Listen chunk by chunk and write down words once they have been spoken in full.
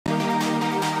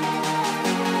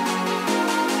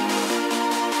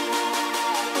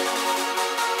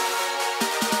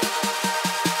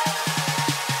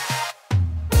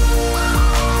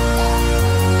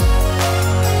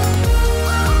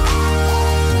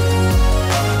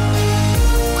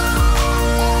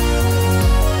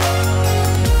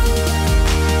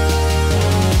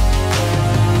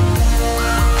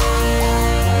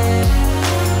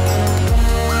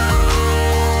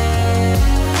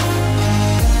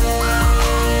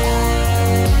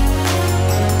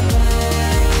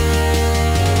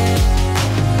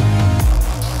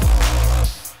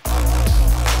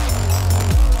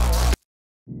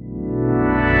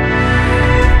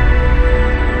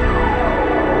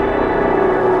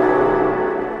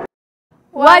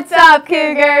What's up,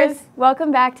 Cougars? Welcome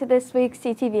back to this week's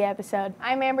CTV episode.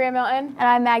 I'm Ambria Milton. And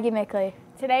I'm Maggie Mickley.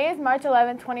 Today is March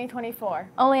 11,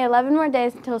 2024. Only 11 more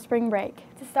days until spring break.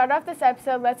 To start off this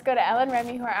episode, let's go to Elle and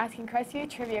Remy, who are asking Crestview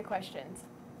trivia questions.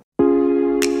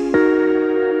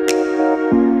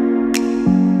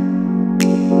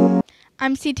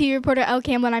 I'm CTV reporter Elle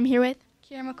Campbell, and I'm here with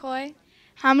Kira McCoy.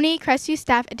 How many Crestview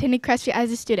staff attended Crestview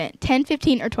as a student? 10,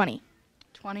 15, or 20?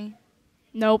 20.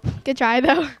 Nope. Good try,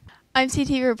 though. I'm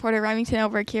CTV reporter Remington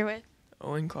Elbrook here with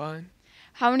Owen Klein.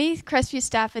 How many Crestview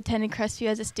staff attended Crestview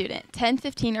as a student? 10,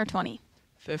 15, or 20?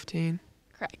 15.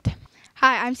 Correct.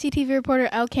 Hi, I'm CTV reporter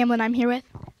Elle Campbell, and I'm here with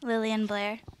Lillian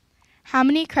Blair. How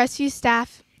many Crestview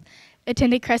staff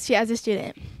attended Crestview as a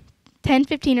student? 10,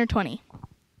 15, or 20?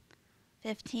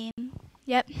 15.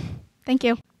 Yep. Thank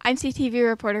you. I'm CTV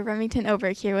reporter Remington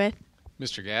Elbrook here with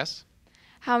Mr. Gass.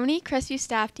 How many Crestview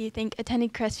staff do you think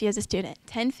attended Crestview as a student?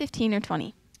 10, 15, or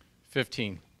 20?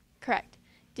 15. Correct.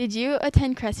 Did you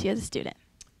attend Crestview as a student?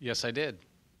 Yes, I did.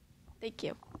 Thank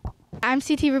you. I'm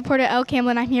CTV reporter Elle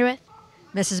Campbell, and I'm here with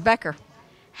Mrs. Becker.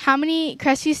 How many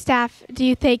Crestview staff do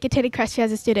you think attended Crestview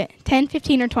as a student? 10,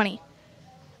 15, or 20?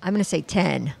 I'm going to say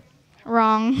 10.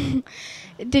 Wrong.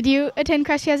 Did you attend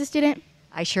Crestview as a student?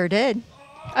 I sure did.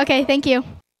 Okay, thank you.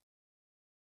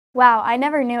 Wow, I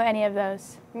never knew any of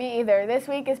those. Me either. This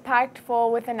week is packed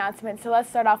full with announcements, so let's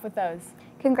start off with those.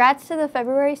 Congrats to the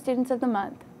February Students of the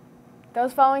Month.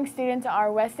 Those following students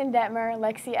are Weston Detmer,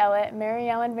 Lexi Ellett, Mary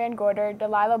Ellen Van Gorder,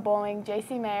 Delilah Bowling,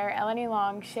 J.C. Mayer, Eleni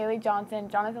Long, Shaylee Johnson,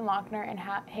 Jonathan Lochner, and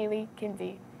Haley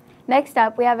Kinsey. Next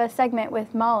up, we have a segment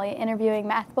with Molly interviewing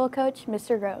Math Bowl coach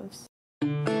Mr. Groves.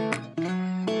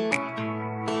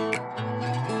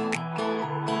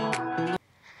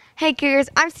 Hey Cougars,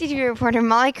 I'm CTV reporter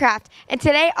Molly Kraft, and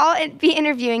today I'll be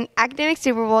interviewing Academic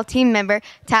Super Bowl team member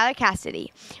Tyler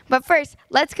Cassidy. But first,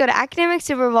 let's go to Academic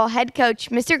Super Bowl head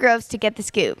coach Mr. Groves to get the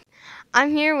scoop.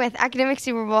 I'm here with Academic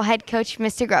Super Bowl head coach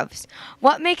Mr. Groves.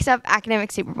 What makes up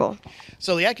Academic Super Bowl?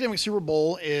 So the Academic Super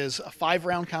Bowl is a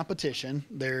 5-round competition.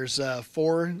 There's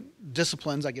 4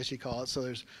 disciplines, I guess you call it. So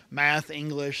there's math,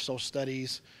 English, social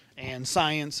studies, and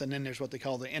science, and then there's what they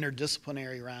call the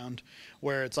interdisciplinary round,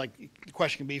 where it's like the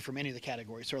question can be from any of the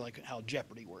categories, sort of like how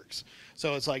Jeopardy works.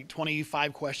 So it's like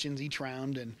 25 questions each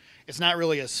round, and it's not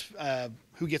really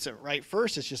who gets it right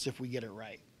first, it's just if we get it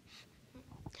right.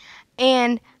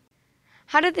 And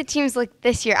how did the teams look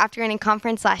this year after winning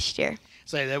conference last year?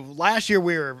 So last year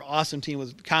we were an awesome team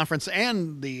with conference,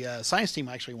 and the science team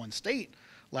actually won state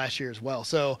last year as well.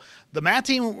 So the math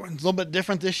team is a little bit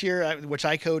different this year, which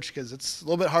I coach, because it's a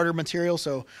little bit harder material.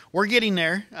 So we're getting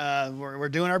there. We're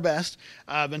doing our best.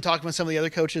 I've been talking with some of the other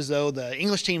coaches, though. The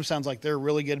English team sounds like they're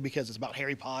really good because it's about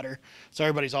Harry Potter. So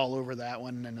everybody's all over that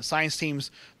one. And the science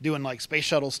team's doing like space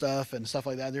shuttle stuff and stuff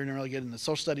like that. They're doing really good. And the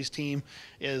social studies team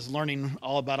is learning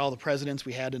all about all the presidents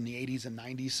we had in the 80s and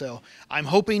 90s. So I'm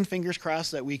hoping, fingers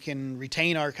crossed, that we can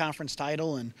retain our conference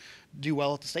title and do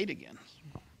well at the state again.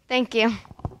 Thank you.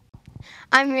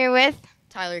 I'm here with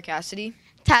Tyler Cassidy.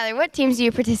 Tyler, what teams do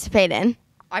you participate in?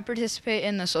 I participate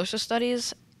in the social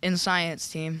studies and science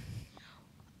team.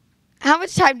 How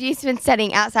much time do you spend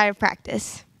studying outside of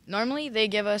practice? Normally they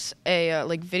give us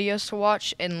videos to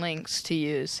watch and links to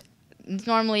use. It's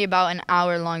normally about an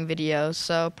hour-long video,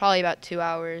 so probably about 2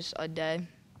 hours a day.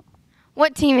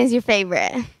 What team is your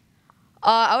favorite?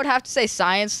 I would have to say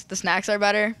science. The snacks are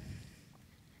better.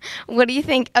 What do you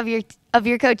think of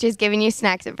your coaches giving you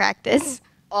snacks at practice?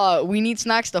 We need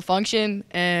snacks to function,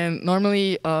 and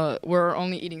normally we're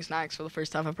only eating snacks for the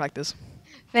first half of practice.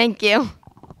 Thank you.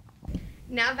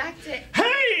 Now back to...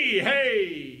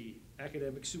 Hey!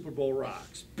 Academic Super Bowl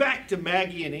rocks. Back to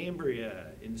Maggie and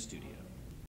Ambria in the studio.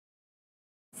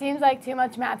 Seems like too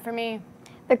much math for me.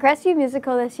 The Crestview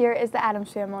musical this year is The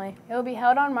Addams Family. It will be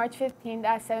held on March 15th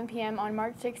at 7 p.m. on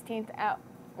March 16th at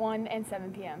 1 and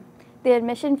 7 p.m. The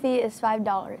admission fee is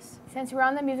 $5. Since we're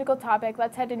on the musical topic,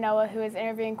 let's head to Noah, who is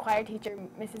interviewing choir teacher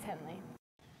Mrs. Henley.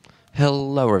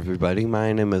 Hello everybody,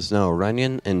 my name is Noah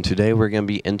Runyon, and today we're going to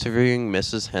be interviewing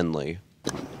Mrs. Henley.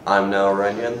 I'm Noah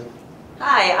Runyon.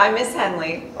 Hi, I'm Miss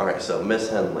Henley. Alright, so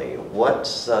Miss Henley,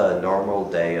 what's a normal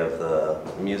day of the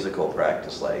musical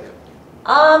practice like?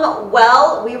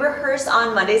 Well, we rehearse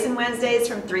on Mondays and Wednesdays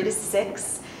from 3 to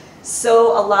 6.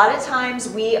 So a lot of times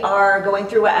we are going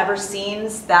through whatever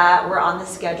scenes that were on the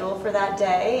schedule for that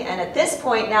day. And at this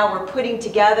point now we're putting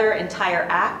together entire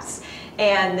acts,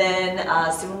 and then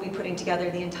soon we'll be putting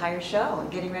together the entire show and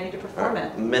getting ready to perform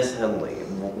it. Miss Henley,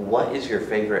 what is your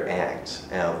favorite act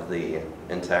out of the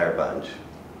entire bunch?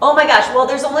 Oh my gosh, well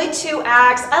there's only 2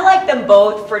 acts. I like them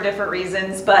both for different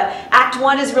reasons, but Act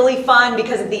 1 is really fun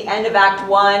because at the end of Act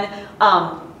 1,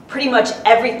 pretty much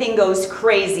everything goes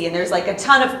crazy and there's like a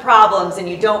ton of problems and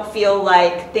you don't feel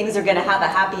like things are going to have a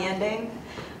happy ending.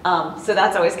 So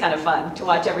that's always kind of fun to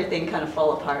watch everything kind of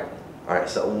fall apart. All right,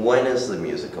 so when is the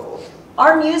musical?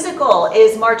 Our musical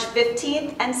is March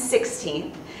 15th and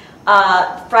 16th.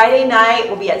 Friday night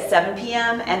will be at 7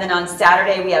 p.m. and then on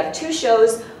Saturday we have 2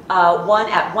 shows,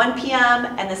 one at 1 p.m.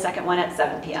 and the second one at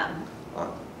 7 p.m.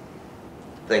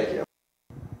 Thank you.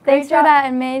 Thanks for that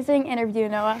amazing interview,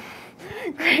 Noah.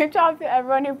 Great job to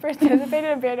everyone who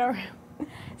participated in Band Room.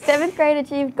 7th grade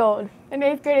achieved gold. And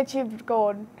 8th grade achieved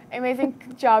gold.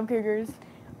 Amazing job, Cougars.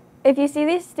 If you see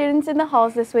these students in the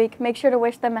halls this week, make sure to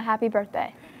wish them a happy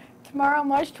birthday. Tomorrow,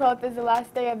 March 12th, is the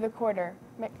last day of the quarter.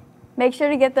 Make sure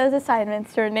to get those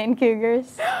assignments turned in,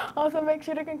 Cougars. Also, make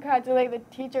sure to congratulate the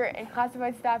teacher and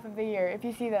classified staff of the year if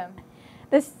you see them.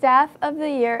 The staff of the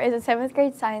year is a 7th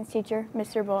grade science teacher,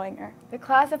 Mr. Bollinger. The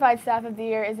classified staff of the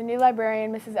year is a new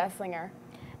librarian, Mrs. Esslinger.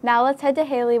 Now let's head to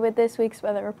Haley with this week's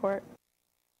weather report.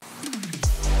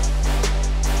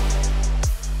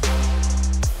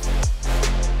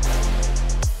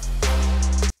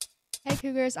 Hey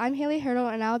Cougars, I'm Haley Hurdle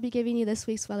and I will be giving you this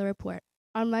week's weather report.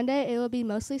 On Monday, it will be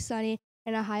mostly sunny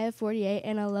and a high of 48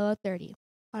 and a low of 30.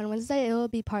 On Wednesday, it will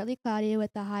be partly cloudy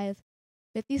with a high of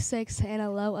 56 and a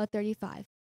low of 35.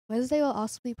 Wednesday will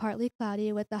also be partly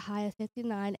cloudy with a high of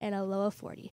 59 and a low of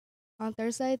 40. On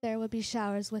Thursday, there will be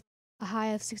showers with a high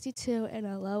of 62 and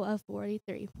a low of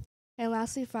 43. And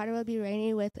lastly, Friday will be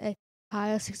rainy with a high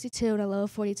of 62 and a low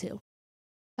of 42.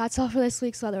 That's all for this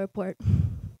week's weather report.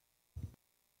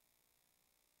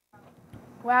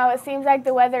 Wow, it seems like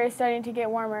the weather is starting to get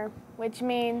warmer, which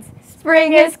means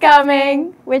spring is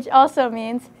coming, which also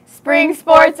means spring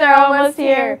sports are almost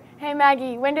here. Hey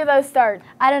Maggie, when do those start?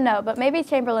 I don't know, but maybe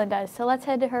Chamberlain does, so let's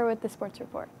head to her with the sports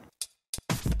report.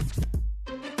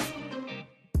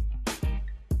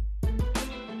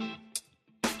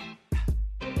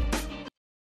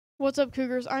 What's up,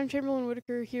 Cougars? I'm Chamberlain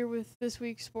Whitaker here with this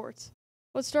week's sports.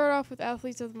 Let's start off with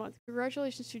Athletes of the Month.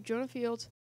 Congratulations to Jonah Fields,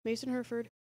 Mason Herford,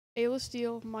 Ayla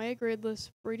Steele, Maya Gradeless,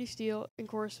 Brady Steele, and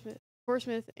Cora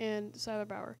Smith, and Siler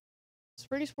Bauer.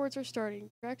 Spring sports are starting.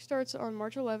 Track starts on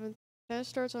March 11th, tennis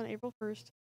starts on April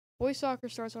 1st, boys soccer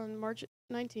starts on March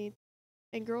 19th,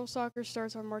 and girls soccer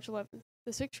starts on March 11th.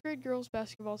 The 6th grade girls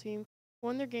basketball team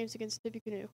won their games against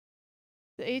Tippecanoe.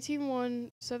 The A team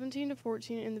won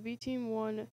 17-14, and the B team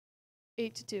won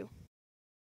 8-2.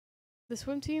 The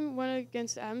swim team went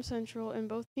against Adams Central, and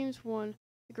both teams won.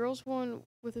 The girls won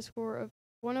with a score of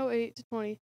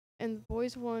 108-20, and the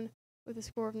boys won with a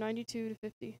score of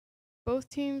 92-50. Both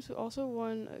teams also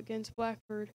won against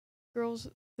Blackford.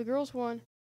 The girls won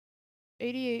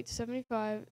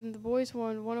 88-75, and the boys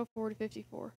won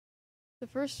 104-54. The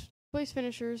first place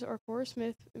finishers are Cora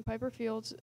Smith and Piper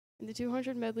Fields in the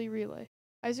 200 medley relay.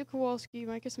 Isaac Kowalski,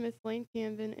 Micah Smith, Lane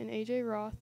Camden, and AJ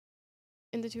Roth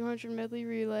in the 200 medley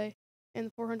relay and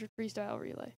the 400 freestyle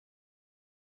relay.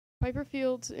 Piper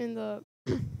Fields in the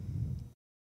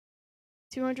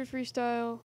 200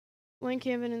 freestyle, Lane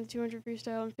Camden in the 200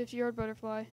 freestyle and 50-yard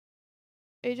butterfly,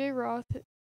 AJ Roth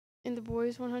in the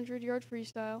boys 100-yard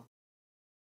freestyle,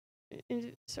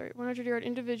 100-yard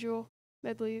individual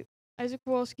medley, Isaac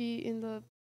Kowalski in the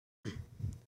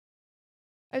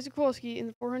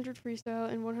 400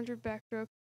 freestyle and 100 backstroke,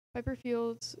 Piper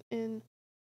Fields in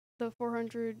the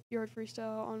 400-yard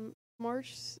freestyle on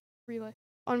March relay.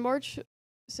 On March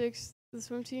 6th, the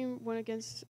swim team went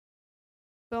against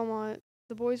Belmont,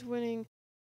 the boys winning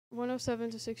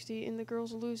 107-60 and the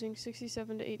girls losing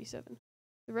 67-87.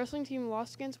 The wrestling team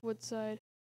lost against Woodside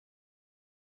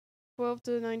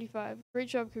 12-95. Great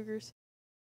job, Cougars.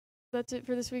 That's it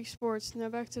for this week's sports. Now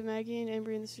back to Maggie and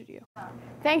Ambry in the studio.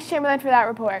 Thanks, Chamberlain, for that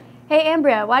report. Hey,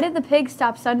 Ambria, why did the pig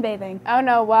stop sunbathing? Oh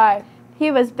no, why?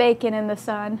 He was baking in the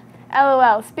sun.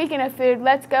 LOL. Speaking of food,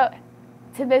 let's go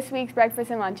to this week's breakfast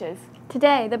and lunches.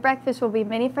 Today, the breakfast will be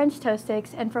mini French toast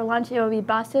sticks, and for lunch, it will be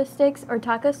basto sticks or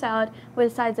taco salad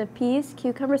with sides of peas,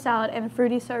 cucumber salad, and a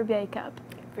fruity sorbet cup.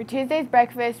 For Tuesday's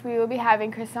breakfast, we will be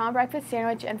having croissant breakfast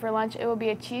sandwich, and for lunch, it will be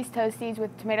a cheese toasties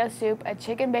with tomato soup, a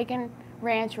chicken bacon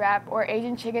ranch wrap, or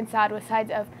Asian chicken salad with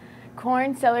sides of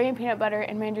corn, celery, and peanut butter,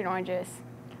 and mandarin oranges.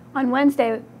 On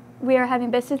Wednesday, we are having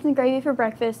biscuits and gravy for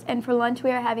breakfast, and for lunch,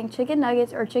 we are having chicken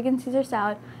nuggets or chicken Caesar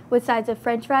salad with sides of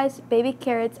french fries, baby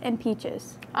carrots, and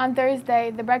peaches. On Thursday,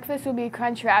 the breakfast will be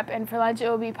crunch wrap, and for lunch, it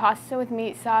will be pasta with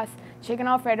meat sauce, chicken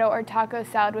Alfredo, or taco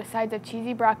salad with sides of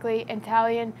cheesy broccoli,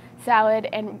 Italian salad,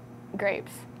 and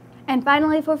grapes. And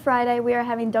finally, for Friday, we are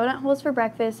having donut holes for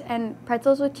breakfast and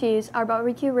pretzels with cheese, our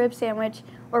barbecue rib sandwich,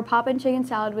 or pop and chicken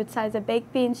salad with sides of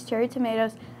baked beans, cherry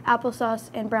tomatoes,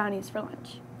 applesauce, and brownies for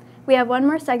lunch. We have one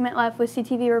more segment left with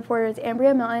CTV reporters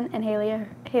Ambria Milton and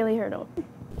Haley Hurdle.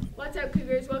 What's up,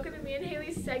 Cougars? Welcome to me and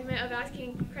Haley's segment of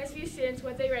asking Crestview students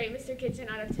what they rate Mr. Kitchen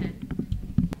out of 10.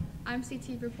 I'm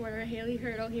CT reporter Haley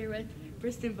Hurdle here with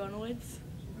Briston Bonowitz.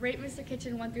 Rate Mr.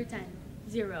 Kitchen 1 through 10.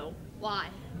 0. Why?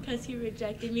 Because he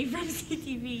rejected me from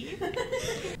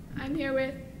CTV. I'm here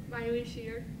with Miley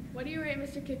Shear. What do you rate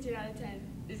Mr. Kitchen out of 10?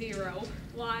 0.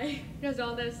 Why? Because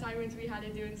all the assignments we had to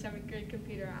do in 7th grade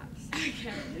computer apps.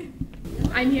 Okay.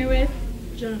 I'm here with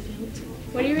Jonah Fields.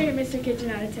 What do you rate Mr. Kitchen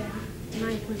out of 10?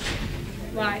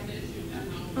 9.5. Why?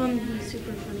 He's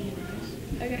super funny and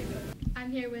nice. Okay.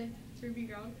 I'm here with Ruby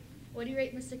Grong. What do you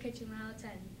rate Mr. Kitchen 1 out of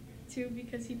 10? 2,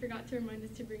 because he forgot to remind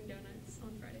us to bring donuts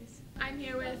on Fridays. I'm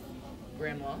here with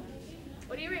Grandma.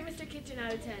 What do you rate Mr. Kitchen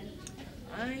out of 10?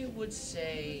 I would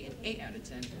say an 8 out of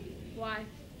 10. Why?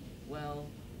 Well,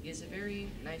 he's a very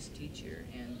nice teacher,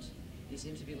 and he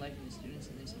seems to be liking the students,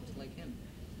 and they seem to like him.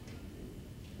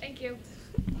 Thank you.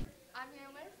 I'm here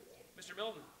with Mr.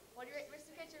 Milton. What do you rate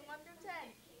Mr. Kitchen 1 through 10?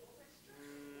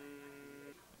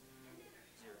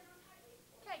 0.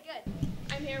 Okay, good.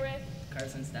 I'm here with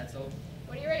Carson Stetzel.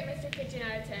 What do you rate Mr. Kitchen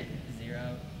out of 10?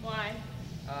 0. Why?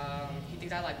 He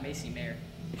thinks I like Macy Mayer.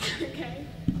 Okay.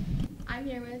 I'm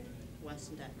here with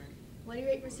Weston Detmer. What do you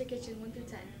rate Mr. Kitchen 1 through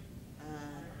 10?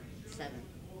 7.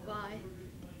 Why?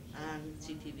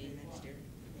 CTV next year.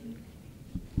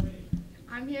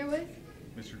 I'm here with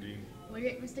Mr. Dean. What do you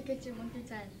rate Mr. Kitchen 1 through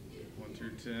 10? 1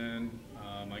 through 10.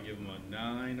 I give him a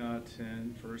 9 out of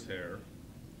 10 for his hair.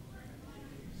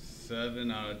 7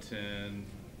 out of 10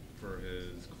 for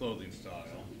his clothing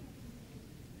style.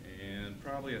 And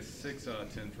probably a 6 out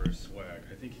of 10 for his swag.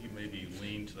 I think he could maybe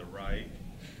lean to the right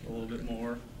a little bit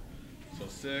more. So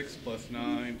 6 plus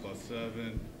 9 plus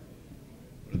 7.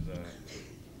 What is that?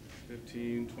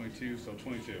 15, 22, so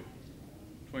 22.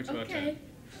 22 out of 10.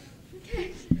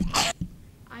 Okay.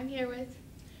 I'm here with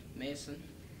Mason.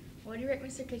 What do you rate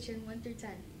Mr. Kitchen 1 through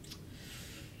 10?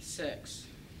 6.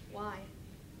 Why?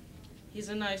 He's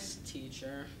a nice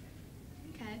teacher.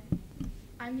 Okay.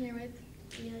 I'm here with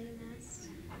Amelia Nest.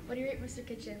 What do you rate Mr.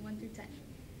 Kitchen 1 through 10?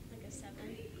 Like a 7.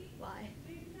 Why?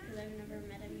 Because I've never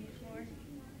met him before.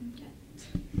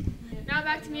 Okay. Now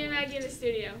back to me and Maggie in the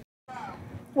studio.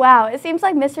 Wow, it seems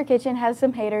like Mr. Kitchen has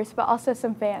some haters, but also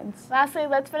some fans. Lastly,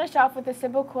 let's finish off with a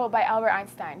simple quote by Albert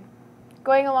Einstein,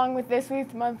 going along with this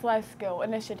week's Month Life Skill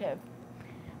Initiative.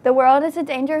 The world is a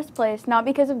dangerous place, not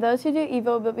because of those who do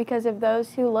evil, but because of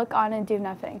those who look on and do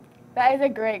nothing. That is a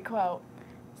great quote.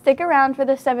 Stick around for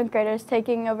the 7th graders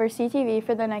taking over CTV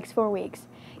for the next 4 weeks.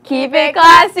 Keep it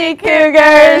classy,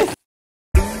 Cougars!